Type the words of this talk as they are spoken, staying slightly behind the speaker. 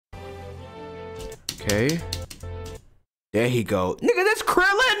Okay. There he go. Nigga, that's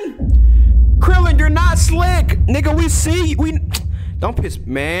Krillin! Krillin, you're not slick! Nigga, we see we don't piss,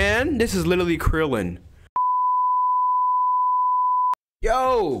 man. This is literally Krillin.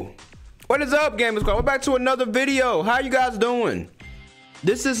 Yo, what is up, Gamers Squad? We're back to another video. How you guys doing?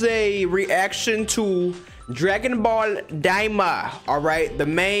 This is a reaction to Dragon Ball DAIMA, alright? The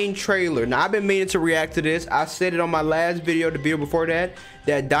main trailer. Now, I've been meaning to react to this. I said it on my last video, the video before that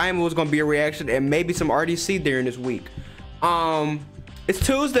DAIMA was gonna be a reaction and maybe some RDC during this week. It's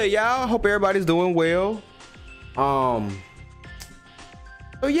Tuesday, y'all. Hope everybody's doing well. So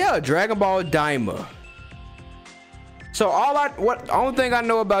yeah, Dragon Ball DAIMA. So only thing I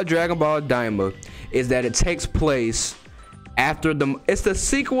know about Dragon Ball DAIMA is that it takes place after it's the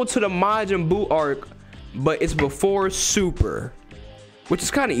sequel to the Majin Buu arc, but it's before Super, which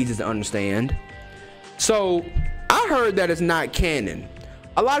is kind of easy to understand. So I heard that it's not canon.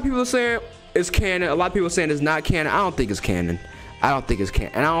 A lot of people are saying it's canon. A lot of people are saying it's not canon. I don't think it's canon. I don't think it's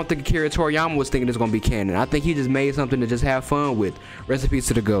canon. And I don't think Akira Toriyama was thinking it's gonna be canon. I think he just made something to just have fun with. Rest in peace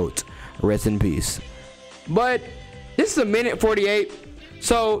to the GOAT. Rest in peace. But this is a minute 48.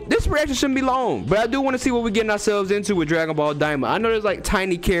 So this reaction shouldn't be long, but I do want to see what we're getting ourselves into with Dragon Ball DAIMA. I know there's like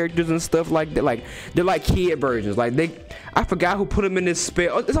tiny characters and stuff like that, like they're like kid versions. Like I forgot who put them in this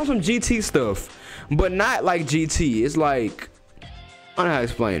spell. It's on some GT stuff, but not like GT. It's like, I don't know how to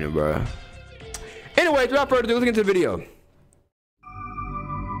explain it, bro. Anyway, without further ado, let's get into the video.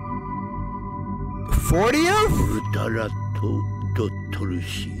 40th?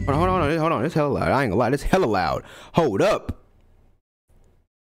 Hold on. It's hella loud. I ain't gonna lie, it's hella loud. Hold up.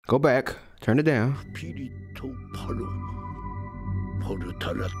 Go back. Turn it down.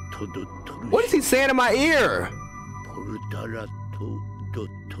 What is he saying in my ear?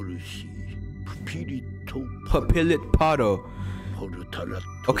 Papilit Pato.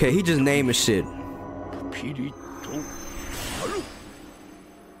 Okay, he just naming shit.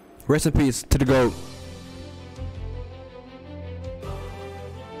 Rest in peace to the GOAT.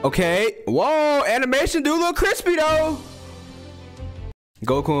 Okay. Whoa, animation do look crispy though.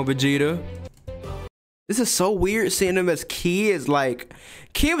 Goku and Vegeta. This is so weird seeing them as kids. Like,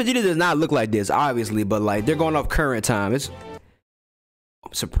 Kid Vegeta does not look like this, obviously, but like they're going off current time. It's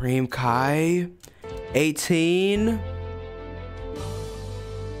Supreme Kai, 18.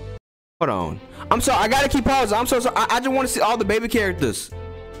 Hold on. I'm sorry, I gotta keep pausing. I'm so sorry. I just want to see all the baby characters.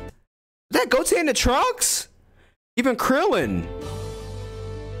 Is that Goten in the Trunks? Even Krillin.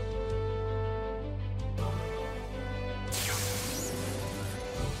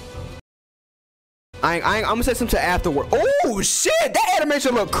 I'm gonna say something afterward. Oh shit, that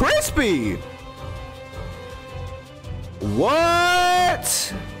animation look crispy.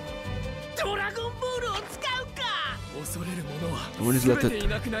 What? When is that?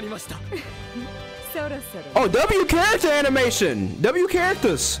 Oh, W character animation. W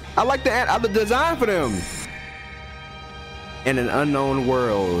characters. I like the design for them. In an unknown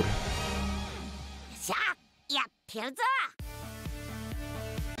world.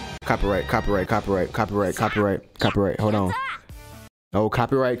 Copyright. Hold on. Oh,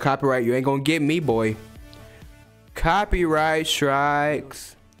 copyright. You ain't gonna get me, boy. Copyright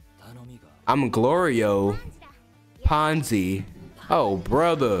strikes. I'm Glorio. Ponzi. Oh,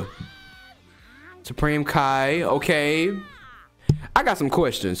 brother. Supreme Kai. Okay. I got some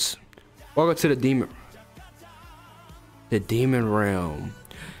questions. Welcome to the demon. The demon realm.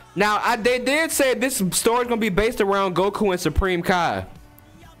 Now, they did say this story's gonna be based around Goku and Supreme Kai.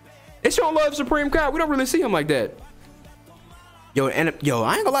 They showing love Supreme Kai. We don't really see him like that. Yo, I ain't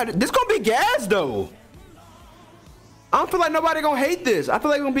gonna lie. This gonna be gas though. I don't feel like nobody gonna hate this. I feel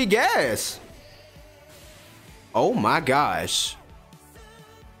like it's gonna be gas. Oh my gosh.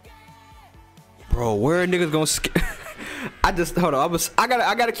 Bro, where are niggas gonna hold on.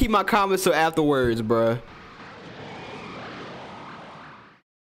 I gotta keep my comments till afterwards, bro.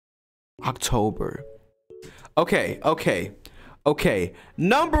 October. Okay,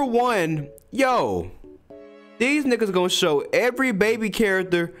 number one, yo, these niggas gonna show every baby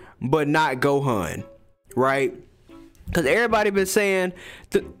character but not Gohan, right? Because everybody been saying,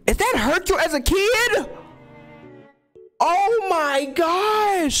 is that Hercule as a kid? Oh my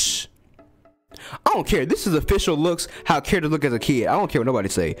gosh. I don't care. This is official looks, how characters look as a kid. I don't care what nobody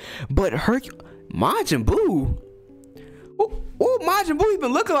say. But Hercule, Majin Buu? What Majin Buu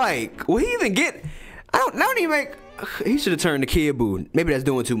even look like? Will he even get, I don't even make, he should have turned to Kid Buu. Maybe that's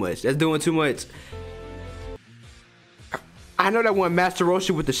doing too much. I know that one Master Roshi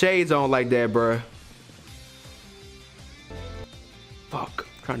with the shades on like that, bruh. Fuck.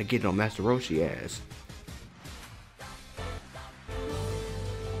 I'm trying to get it on Master Roshi ass.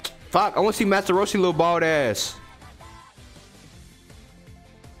 Fuck, I want to see Master Roshi little bald ass.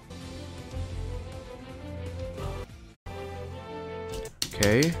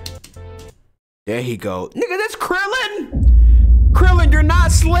 Okay. There he go. Nigga, that's Krillin! Krillin, you're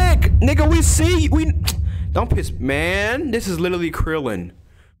not slick! Nigga, we see, don't piss, man. This is literally Krillin.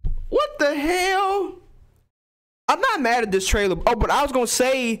 What the hell? I'm not mad at this trailer. Oh, but I was gonna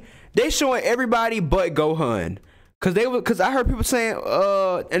say, they showing everybody but Gohan. Cause I heard people saying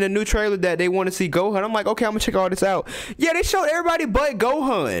in the new trailer that they want to see Gohan. I'm like, okay, I'm gonna check all this out. Yeah, they showed everybody but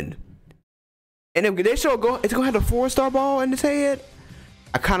Gohan. And if they show Gohan, it's gonna have the 4-star ball in his head.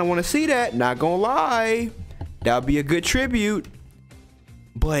 I kinda wanna see that, not gonna lie. That would be a good tribute.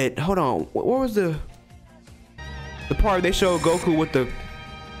 But hold on, what was the part they showed Goku with the,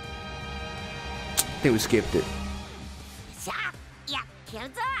 I think we skipped it.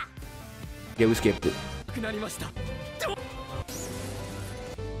 Yeah, we skipped it.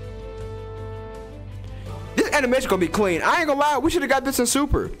 This animation gonna be clean. I ain't gonna lie, we should have got this in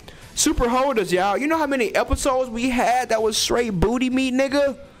Super. Super hold us, y'all. You know how many episodes we had that was straight booty meat,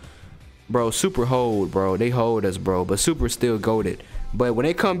 nigga? Bro, Super hold, bro. They hold us, bro. But Super still goated. But when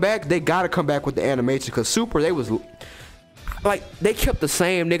they come back, they gotta come back with the animation. Because Super, they was like, they kept the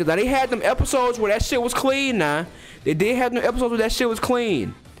same, niggas. Now, they had them episodes where that shit was clean, nah. They did have them episodes where that shit was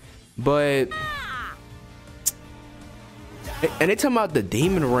clean. But, and they talking about the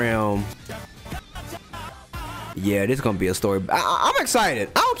demon realm. Yeah, this is gonna be a story. I'm excited.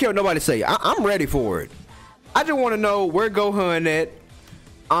 I don't care what nobody say. I'm ready for it. I just want to know where Gohan at.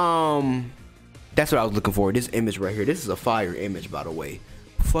 That's what I was looking for. This image right here. This is a fire image, by the way.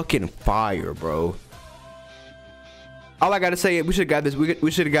 Fucking fire, bro. All I gotta say is we should have got this.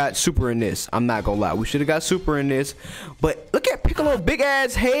 We should have got Super in this. I'm not gonna lie. We should have got Super in this. But look at Piccolo's big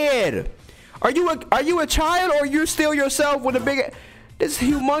ass head. Are you a child or you still yourself with a big? This is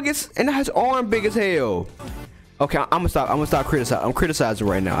humongous and his arm big as hell. Okay, I'm gonna stop criticizing. I'm criticizing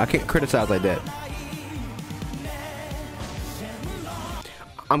right now. I can't criticize like that.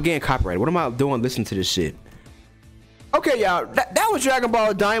 I'm getting copyrighted. What am I doing listening to this shit? Okay, y'all, that was Dragon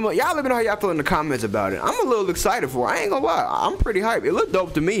Ball DAIMA. Y'all let me know how y'all feel in the comments about it. I'm a little excited for it. I ain't gonna lie. I'm pretty hyped. It looked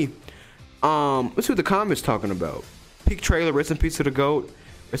dope to me. Let's see what the comments talking about. Peak trailer, rest in peace to the GOAT.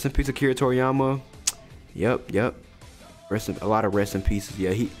 Rest in peace to Akira Toriyama. Yep. A lot of rest in pieces.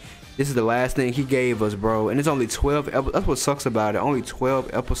 Yeah, this is the last thing he gave us, bro. And it's only 12 episodes. That's what sucks about it. Only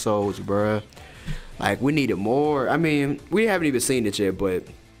 12 episodes, bro. Like, we needed more. I mean, we haven't even seen it yet, but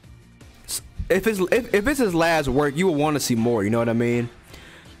if it's his last work, you would want to see more, you know what I mean?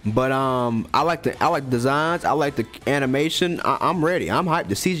 But I like the designs, I like the animation. I'm ready. I'm hyped.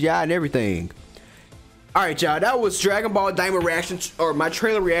 The CGI and everything. Alright, y'all, that was Dragon Ball DAIMA reaction, or my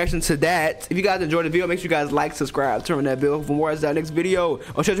trailer reaction to that. If you guys enjoyed the video, make sure you guys like, subscribe, turn on that bell for more as that next video.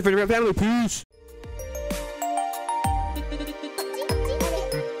 I'll show you for your family. Peace.